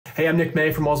Hey, I'm Nick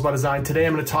May from Walls by Design. Today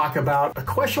I'm going to talk about a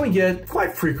question we get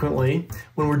quite frequently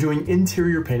when we're doing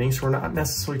interior painting. So we're not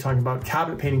necessarily talking about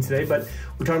cabinet painting today, but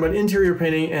we're talking about interior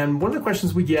painting. And one of the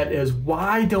questions we get is,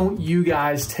 why don't you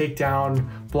guys take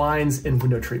down blinds and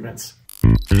window treatments?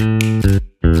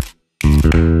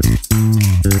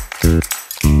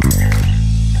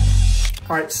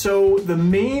 All right, so the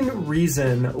main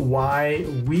reason why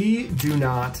we do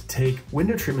not take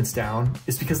window treatments down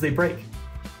is because they break.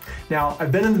 Now,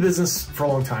 I've been in the business for a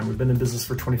long time. We've been in business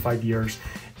for 25 years.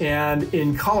 And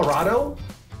in Colorado,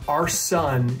 our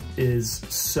sun is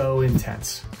so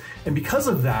intense. And because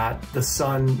of that, the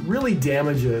sun really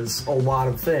damages a lot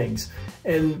of things.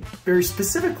 And very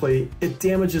specifically, it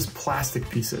damages plastic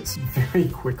pieces very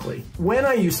quickly. When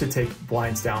I used to take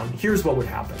blinds down, here's what would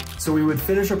happen. So we would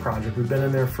finish a project. We've been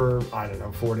in there for, I don't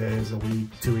know, 4 days, a week,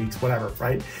 2 weeks, whatever,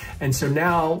 right? And so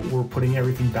now we're putting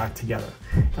everything back together.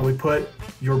 And we put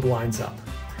your blinds up.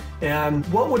 And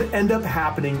what would end up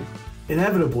happening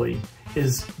inevitably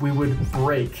is we would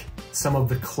break some of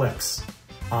the clips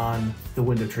on the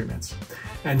window treatments.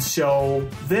 And so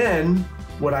then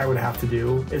what I would have to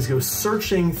do is go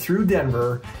searching through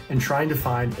Denver and trying to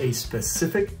find a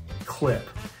specific clip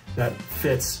that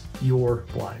fits your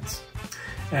blinds.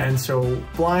 And so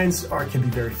blinds can be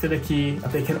very finicky.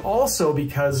 They can also,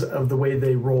 because of the way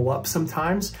they roll up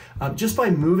sometimes, just by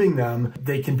moving them,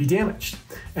 they can be damaged.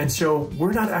 And so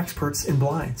we're not experts in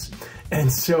blinds. And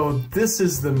so this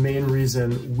is the main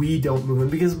reason we don't move them,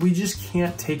 because we just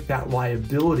can't take that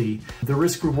liability. The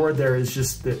risk reward there is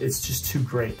just that it's just too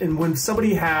great. And when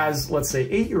somebody has, let's say,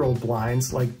 8-year-old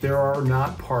blinds, like, there are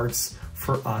not parts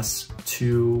for us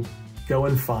to go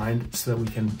and find so that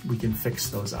we can fix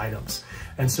those items.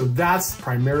 And so that's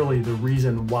primarily the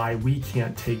reason why we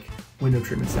can't take window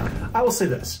treatments down. I will say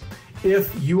this: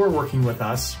 if you are working with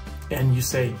us and you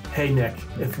say, hey Nick,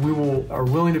 if we are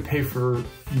willing to pay for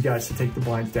you guys to take the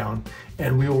blinds down,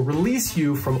 and we will release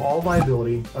you from all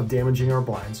liability of damaging our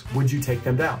blinds, would you take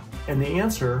them down? And the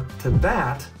answer to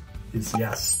that is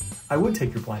yes, I would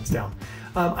take your blinds down.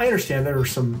 I understand there are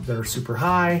some that are super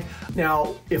high.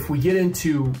 Now, if we get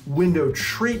into window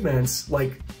treatments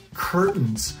like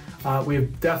curtains, we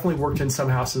have definitely worked in some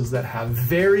houses that have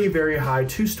very, very high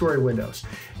 2-story windows.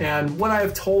 And what I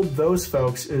have told those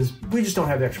folks is we just don't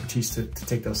have the expertise to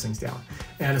take those things down.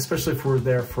 And especially if we're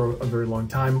there for a very long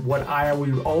time, what I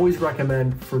would always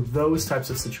recommend for those types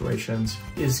of situations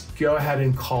is go ahead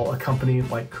and call a company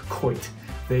like Coit.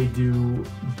 They do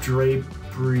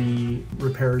drapery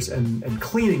repairs and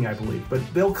cleaning, I believe, but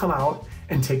they'll come out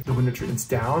and take the window treatments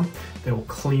down. They will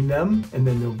clean them, and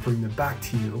then they'll bring them back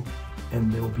to you,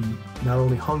 and they'll be not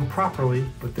only hung properly,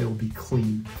 but they will be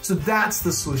clean. So that's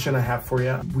the solution I have for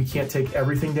you. We can't take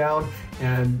everything down,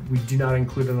 and we do not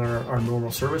include it in our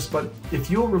normal service, but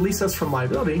if you'll release us from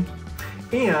liability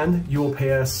and you will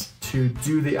pay us to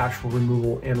do the actual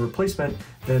removal and replacement,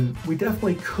 then we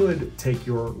definitely could take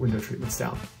your window treatments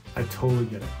down. I totally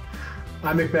get it.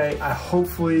 I'm Nick May.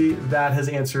 Hopefully that has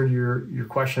answered your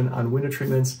question on window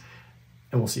treatments,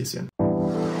 and we'll see you soon.